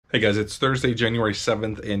Hey guys, it's Thursday, January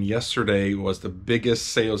 7th, and yesterday was the biggest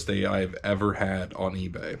sales day I've ever had on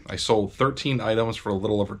eBay. I sold 13 items for a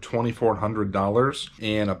little over $2,400,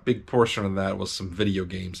 and a big portion of that was some video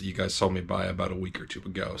games that you guys saw me buy about a week or two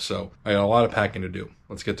ago. So I got a lot of packing to do.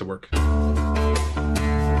 Let's get to work.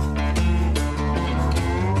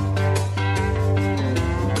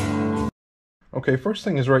 Okay, first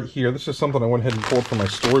thing is right here. This is something I went ahead and pulled from my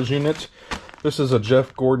storage unit. This is a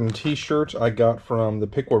Jeff Gordon t-shirt I got from the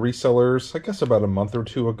Picker resellers, I guess about a month or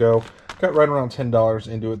two ago. Got right around $10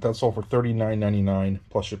 into it. That sold for $39.99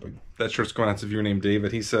 plus shipping. That shirt's going out to a viewer named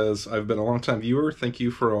David. He says, I've been a long-time viewer. Thank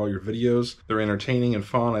you for all your videos. They're entertaining and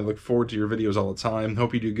fun. I look forward to your videos all the time.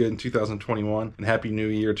 Hope you do good in 2021, and Happy New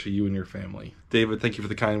Year to you and your family. David, thank you for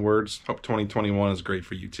the kind words. Hope 2021 is great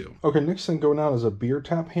for you too. Okay, next thing going out is a beer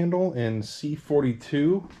tap handle in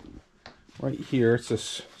C42. Right here, it's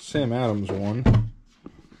this Sam Adams one.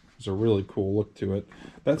 There's a really cool look to it.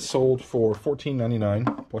 That sold for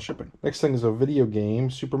 $14.99 plus shipping. Next thing is a video game,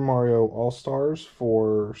 Super Mario All-Stars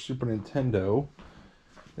for Super Nintendo.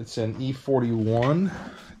 It's an E41. I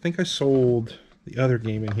think I sold the other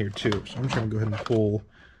game in here too, so I'm just going to go ahead and pull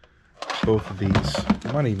both of these.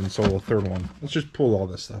 I might even sold a third one. Let's just pull all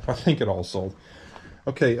this stuff. I think it all sold.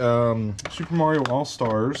 Okay, Super Mario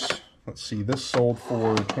All-Stars. Let's see, this sold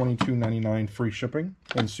for $22.99 free shipping.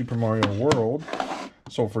 And Super Mario World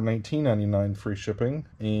sold for $19.99 free shipping.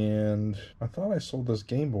 And I thought I sold this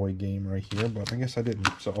Game Boy game right here, but I guess I didn't,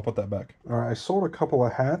 so I'll put that back. Alright, I sold a couple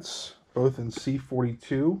of hats, both in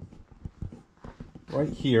C42. Right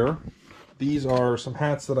here. These are some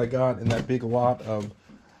hats that I got in that big lot of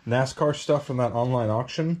NASCAR stuff from that online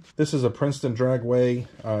auction. This is a Princeton Dragway,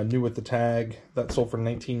 new with the tag. That sold for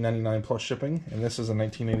 $19.99 plus shipping. And this is a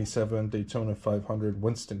 1987 Daytona 500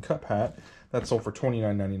 Winston Cup hat. That sold for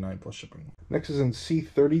 $29.99 plus shipping. Next is in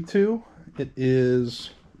C32. It is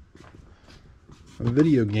a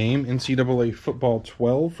video game, NCAA Football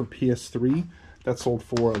 12 for PS3. That sold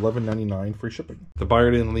for $11.99 free shipping. The buyer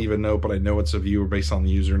didn't leave a note, but I know it's a viewer based on the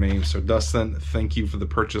username. So Dustin, thank you for the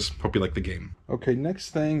purchase. Hope you like the game. Okay, next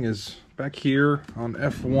thing is back here on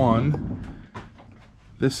F1.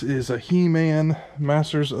 This is a He-Man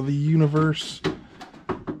Masters of the Universe. I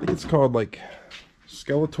think it's called like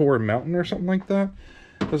Skeletor Mountain or something like that.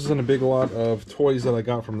 This is in a big lot of toys that I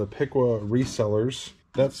got from the Picker resellers.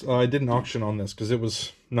 I did an auction on this because it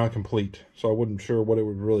was not complete, so I wasn't sure what it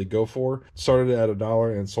would really go for. Started at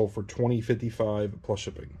 $1 and sold for $20.55 plus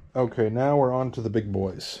shipping. Okay, now we're on to the big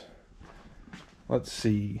boys. Let's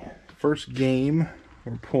see. First game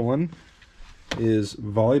we're pulling is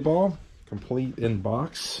volleyball, complete in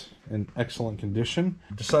box, in excellent condition.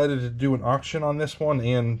 Decided to do an auction on this one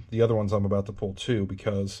and the other ones I'm about to pull too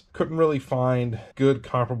because couldn't really find good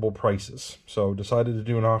comparable prices. So decided to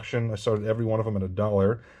do an auction. I started every one of them at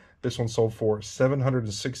 $1. This one sold for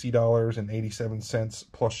 $760.87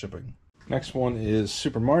 plus shipping. Next one is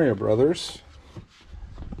Super Mario Brothers,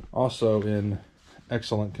 also in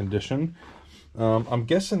excellent condition. I'm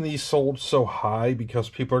guessing these sold so high because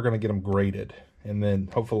people are going to get them graded. And then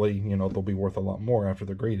hopefully, you know, they'll be worth a lot more after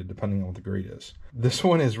they're graded, depending on what the grade is. This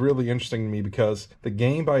one is really interesting to me because the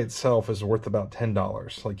game by itself is worth about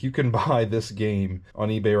 $10. Like, you can buy this game on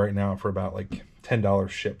eBay right now for about like $10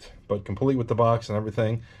 shipped. But complete with the box and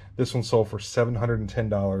everything, this one sold for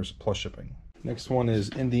 $710 plus shipping. Next one is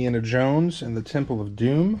Indiana Jones and the Temple of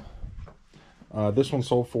Doom. This one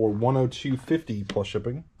sold for $102.50 plus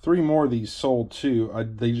shipping. 3 more of these sold too.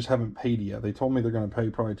 They just haven't paid yet. They told me they're going to pay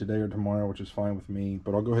probably today or tomorrow, which is fine with me.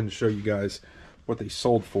 But I'll go ahead and show you guys what they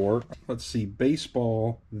sold for. Let's see.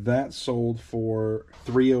 Baseball, that sold for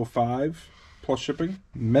 $305 plus shipping.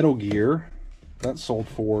 Metal Gear, that sold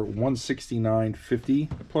for $169.50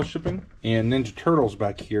 plus shipping. And Ninja Turtles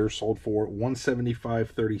back here sold for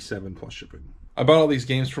 $175.37 plus shipping. I bought all these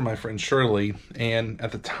games from my friend Shirley, and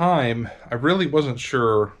at the time, I really wasn't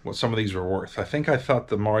sure what some of these were worth. I think I thought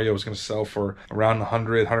the Mario was going to sell for around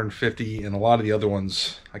 100, 150, and a lot of the other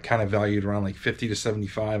ones I kind of valued around like 50 to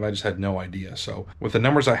 75. I just had no idea. So with the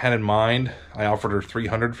numbers I had in mind, I offered her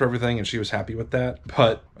 300 for everything, and she was happy with that.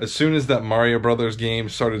 But as soon as that Mario Brothers game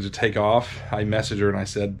started to take off, I messaged her and I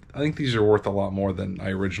said, I think these are worth a lot more than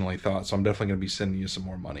I originally thought, so I'm definitely going to be sending you some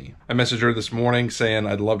more money. I messaged her this morning saying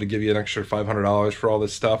I'd love to give you an extra $500 for all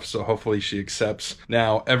this stuff, so hopefully she accepts.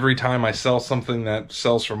 Now, every time I sell something that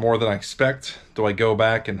sells for more than I expect, do I go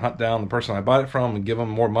back and hunt down the person I bought it from and give them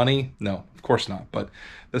more money? No, of course not, but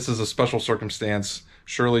this is a special circumstance.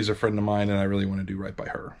 Shirley's a friend of mine, and I really want to do right by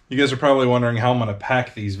her. You guys are probably wondering how I'm going to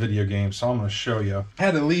pack these video games, so I'm going to show you. I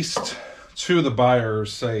had at least 2 of the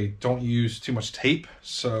buyers say don't use too much tape,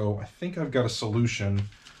 so I think I've got a solution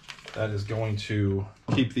that is going to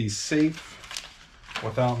keep these safe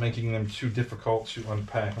without making them too difficult to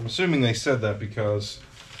unpack. I'm assuming they said that because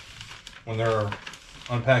when they're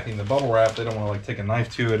unpacking the bubble wrap, they don't want to like take a knife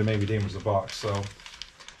to it and maybe damage the box. So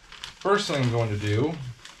first thing I'm going to do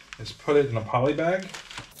is put it in a poly bag,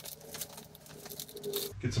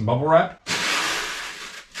 get some bubble wrap,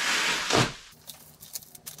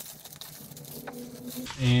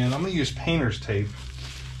 and I'm going to use painter's tape.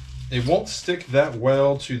 It won't stick that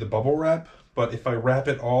well to the bubble wrap, but if I wrap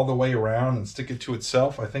it all the way around and stick it to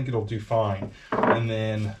itself, I think it'll do fine. And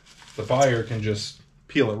then the buyer can just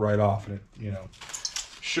peel it right off, and it, you know,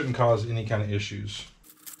 shouldn't cause any kind of issues.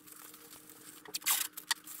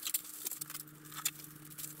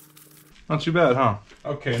 Not too bad, huh?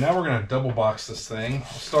 Okay, now we're gonna double box this thing.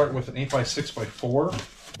 I'll start with an 8x6x4.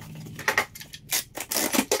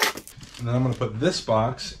 And then I'm gonna put this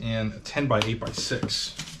box in a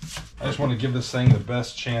 10x8x6. I just want to give this thing the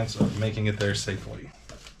best chance of making it there safely.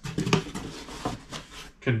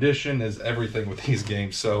 Condition is everything with these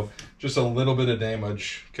games, so just a little bit of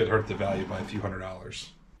damage could hurt the value by a few $100s.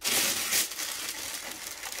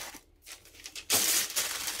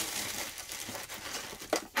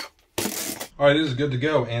 All right, it is good to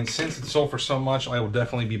go, and since it sold for so much, I will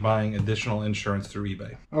definitely be buying additional insurance through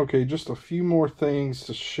eBay. Okay, just a few more things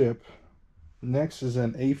to ship. Next is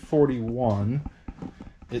an A41.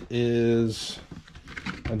 It is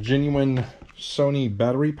a genuine Sony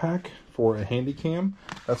battery pack for a handy cam.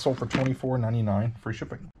 That sold for $24.99, free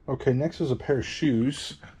shipping. Okay, next is a pair of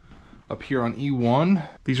shoes up here on E1.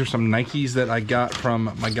 These are some Nikes that I got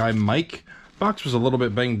from my guy Mike. Box was a little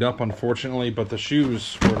bit banged up, unfortunately, but the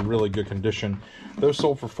shoes were in really good condition. Those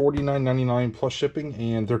sold for $49.99 plus shipping,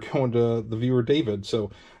 and they're going to the viewer David,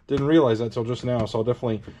 so didn't realize that till just now, so I'll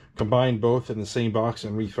definitely combine both in the same box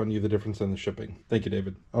and refund you the difference in the shipping. Thank you,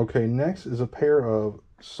 David. Okay, next is a pair of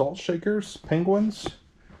salt shakers, penguins.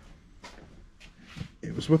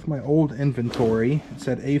 It was with my old inventory. It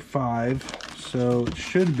said A5, so it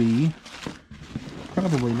should be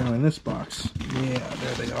probably down in this box. Yeah,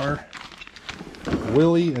 there they are.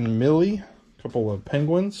 Willie and Millie, a couple of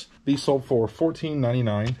penguins. These sold for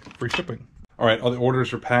 $14.99, free shipping. All right, all the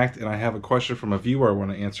orders are packed, and I have a question from a viewer I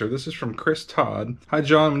want to answer. This is from Chris Todd. Hi,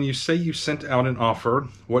 John. When you say you sent out an offer,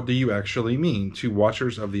 what do you actually mean? To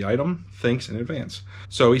watchers of the item? Thanks in advance.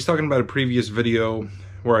 So he's talking about a previous video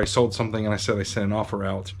where I sold something and I said I sent an offer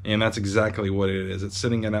out, and that's exactly what it is. It's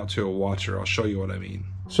sending it out to a watcher. I'll show you what I mean.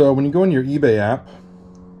 So when you go in your eBay app,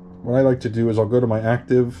 what I like to do is I'll go to my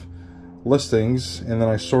active listings, and then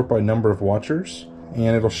I sort by number of watchers,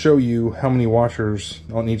 and it'll show you how many watchers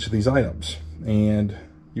on each of these items. And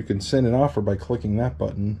you can send an offer by clicking that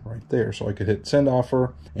button right there. So I could hit send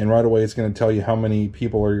offer, and right away it's going to tell you how many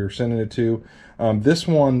people you're sending it to. This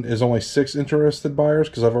one is only 6 interested buyers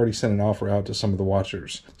because I've already sent an offer out to some of the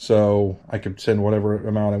watchers. So I could send whatever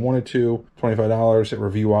amount I wanted to, $25, hit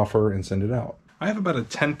review offer, and send it out. I have about a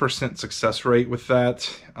 10% success rate with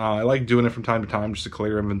that. I like doing it from time to time just to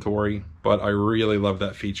clear inventory, but I really love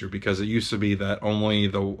that feature because it used to be that only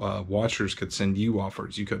the watchers could send you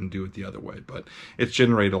offers. You couldn't do it the other way, but it's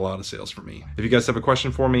generated a lot of sales for me. If you guys have a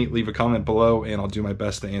question for me, leave a comment below and I'll do my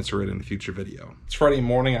best to answer it in a future video. It's Friday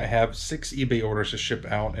morning. I have 6 eBay orders to ship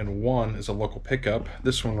out, and 1 is a local pickup.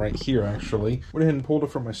 This one right here, actually. Went ahead and pulled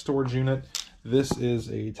it from my storage unit. This is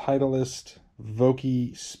a Titleist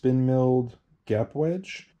Vokey spin milled gap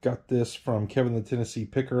wedge. Got this from Kevin the Tennessee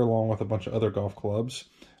Picker along with a bunch of other golf clubs.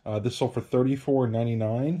 This sold for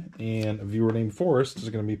 $34.99, and a viewer named Forrest is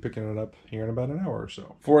going to be picking it up here in about an hour or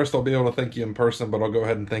so. Forrest, I'll be able to thank you in person, but I'll go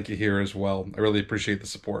ahead and thank you here as well. I really appreciate the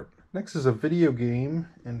support. Next is a video game,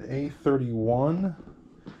 an A31.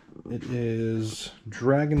 It is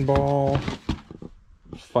Dragon Ball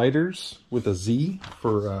Fighters with a Z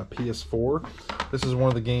for PS4. This is one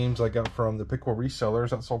of the games I got from the Pickle resellers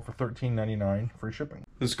that sold for $13.99, free shipping.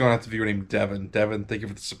 This is going out to a viewer named Devin. Devin, thank you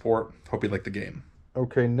for the support. Hope you like the game.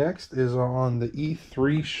 Okay, next is on the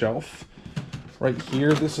E3 shelf. Right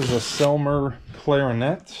here, this is a Selmer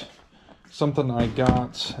clarinet. Something I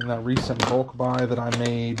got in that recent bulk buy that I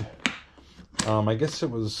made. I guess it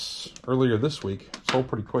was earlier this week. Sold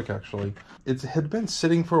pretty quick, actually. It had been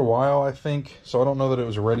sitting for a while, I think, so I don't know that it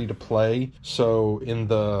was ready to play. So in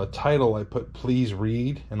the title, I put "please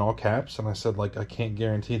read" in all caps, and I said, like, I can't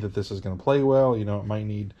guarantee that this is going to play well. You know, it might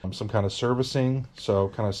need some kind of servicing, so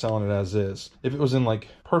kind of selling it as is. If it was in, like,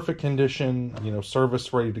 perfect condition, you know,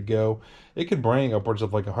 service ready to go, it could bring upwards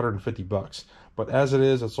of, like, 150 bucks. But as it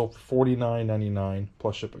is, it sold for $49.99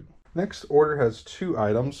 plus shipping. Next order has 2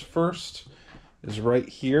 items. First is right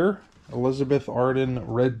here. Elizabeth Arden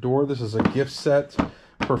Red Door. This is a gift set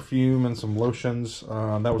perfume and some lotions.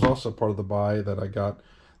 That was also part of the buy that I got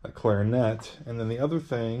at Clarinet. And then the other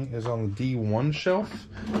thing is on the D1 shelf.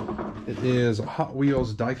 It is a Hot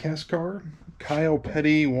Wheels diecast car. Kyle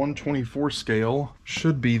Petty 124 scale.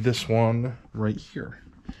 Should be this one right here.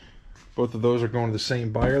 Both of those are going to the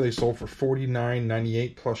same buyer. They sold for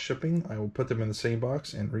 $49.98 plus shipping. I will put them in the same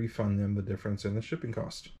box and refund them the difference in the shipping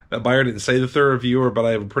cost. That buyer didn't say that they're a viewer, but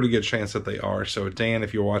I have a pretty good chance that they are. So Dan,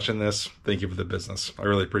 if you're watching this, thank you for the business. I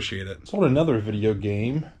really appreciate it. Sold another video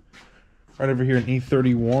game right over here in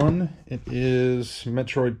E31. It is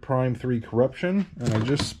Metroid Prime 3 Corruption. And I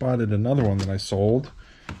just spotted another one that I sold.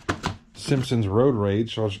 Simpsons Road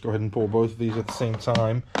Rage. So I'll just go ahead and pull both of these at the same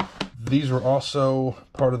time. These were also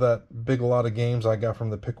part of that big lot of games I got from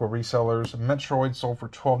the Pickle resellers. Metroid sold for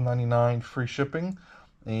 $12.99 free shipping.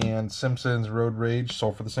 And Simpsons Road Rage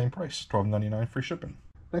sold for the same price, $12.99 free shipping.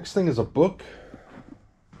 Next thing is a book.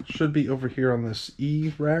 Should be over here on this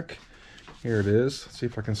E rack. Here it is. Let's see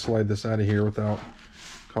if I can slide this out of here without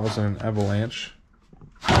causing an avalanche.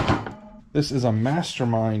 This is a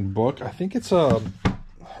Mastermind book. I think it's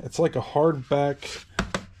like a hardback,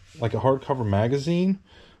 like a hardcover magazine.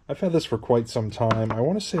 I've had this for quite some time. I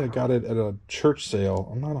want to say I got it at a church sale.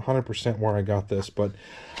 I'm not 100% where I got this, but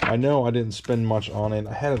I know I didn't spend much on it.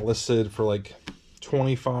 I had it listed for like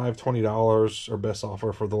 $20 or best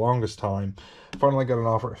offer for the longest time. Finally got an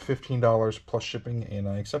offer at $15 plus shipping, and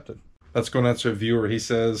I accepted. Let's go out to a viewer. He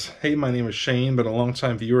says, "Hey, my name is Shane, but a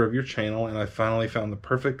longtime viewer of your channel, and I finally found the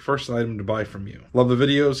perfect first item to buy from you. Love the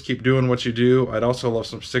videos. Keep doing what you do. I'd also love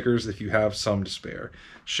some stickers if you have some to spare.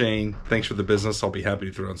 Shane, thanks for the business. I'll be happy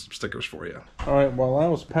to throw in some stickers for you." All right, while I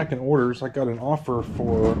was packing orders, I got an offer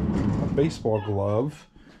for a baseball glove.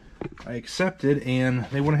 I accepted, and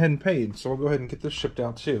they went ahead and paid, so I'll go ahead and get this shipped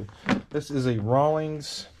out too. This is a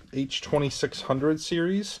Rawlings H2600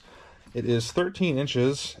 series. It is 13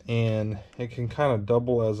 inches, and it can kind of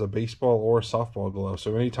double as a baseball or a softball glove.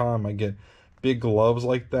 So anytime I get big gloves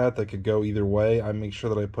like that could go either way, I make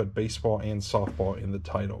sure that I put baseball and softball in the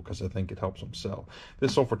title because I think it helps them sell.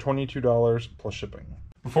 This sold for $22 plus shipping.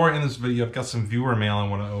 Before I end this video, I've got some viewer mail I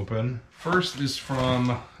want to open. First is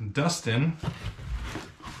from Dustin.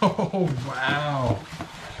 Oh, wow.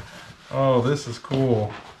 Oh, this is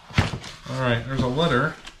cool. All right, there's a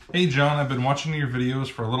letter. "Hey John, I've been watching your videos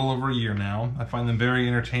for a little over a year now. I find them very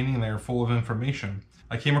entertaining and they are full of information.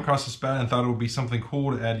 I came across this bat and thought it would be something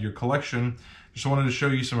cool to add to your collection. Just wanted to show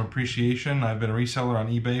you some appreciation. I've been a reseller on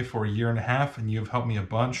eBay for a year and a half and you have helped me a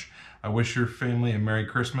bunch. I wish your family a Merry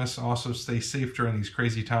Christmas. Also stay safe during these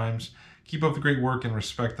crazy times. Keep up the great work and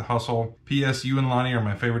respect the hustle. P.S. You and Lonnie are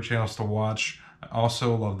my favorite channels to watch. I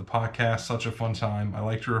also love the podcast, such a fun time. I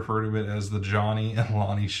like to refer to it as the Johnny and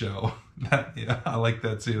Lonnie show." Yeah, I like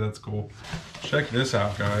that too, that's cool. Check this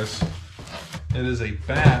out, guys. It is a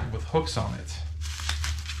bat with hooks on it.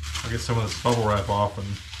 I'll get some of this bubble wrap off and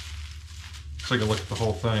take a look at the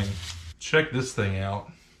whole thing. Check this thing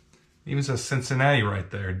out. It even says Cincinnati right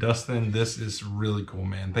there. Dustin, this is really cool,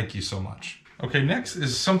 man. Thank you so much. Okay, next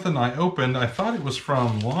is something I opened. I thought it was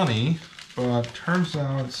from Lonnie, but turns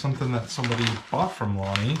out it's something that somebody bought from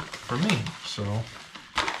Lonnie for me. So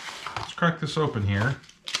let's crack this open here.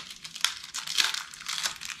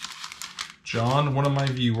 John, one of my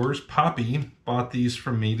viewers, Poppy, bought these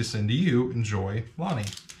from me to send to you. Enjoy, Lonnie.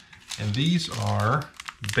 And these are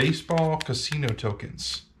baseball casino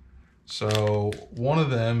tokens. So one of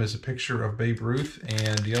them is a picture of Babe Ruth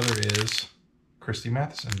and the other is Christy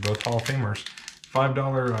Matheson, both Hall of Famers.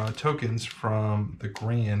 $5 tokens from the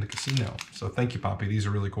Grand Casino. So thank you, Poppy. These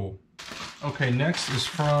are really cool. Okay, next is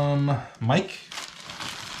from Mike.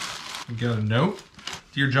 We got a note.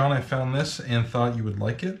 "Dear John, I found this and thought you would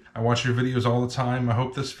like it. I watch your videos all the time. I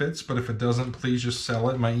hope this fits, but if it doesn't, please just sell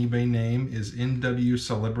it. My eBay name is NW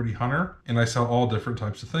Celebrity Hunter, and I sell all different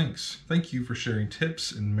types of things. Thank you for sharing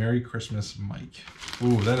tips, and Merry Christmas, Mike."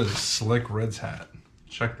 Ooh, that is a slick Reds hat.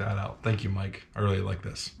 Check that out. Thank you, Mike. I really like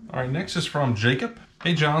this. All right, next is from Jacob.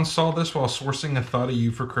 "Hey John, saw this while sourcing and thought of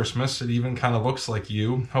you for Christmas. It even kind of looks like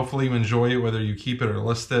you. Hopefully you enjoy it whether you keep it or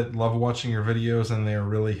list it. Love watching your videos and they are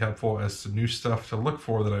really helpful as to new stuff to look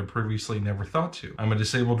for that I previously never thought to. I'm a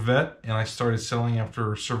disabled vet and I started selling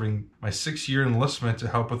after serving my 6-year enlistment to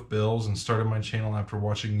help with bills and started my channel after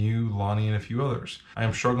watching you, Lonnie, and a few others. I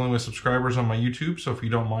am struggling with subscribers on my YouTube, so if you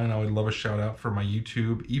don't mind, I would love a shout out for my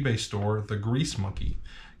YouTube eBay store, The Grease Monkey.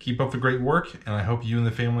 Keep up the great work, and I hope you and the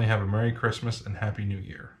family have a Merry Christmas and Happy New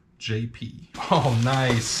Year. JP. Oh,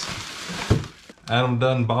 nice. Adam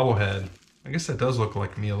Dunn bobblehead. I guess that does look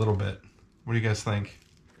like me a little bit. What do you guys think?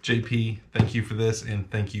 JP, thank you for this, and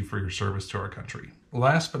thank you for your service to our country.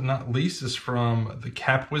 Last but not least is from the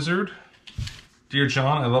Cap Wizard. Dear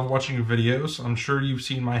John, I love watching your videos. I'm sure you've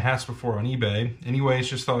seen my hats before on eBay. Anyways,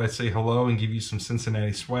 just thought I'd say hello and give you some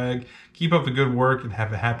Cincinnati swag. Keep up the good work and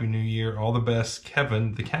have a happy new year. All the best,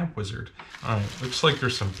 Kevin, the Cap Wizard. All right, looks like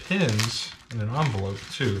there's some pins in an envelope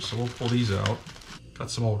too, so we'll pull these out.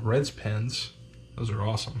 Got some old Reds pins. Those are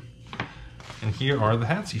awesome. And here are the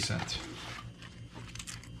hats he sent.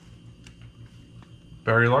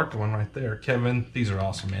 Barry Lark, the one right there. Kevin, these are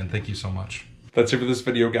awesome, man. Thank you so much. That's it for this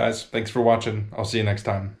video, guys. Thanks for watching. I'll see you next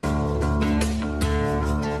time.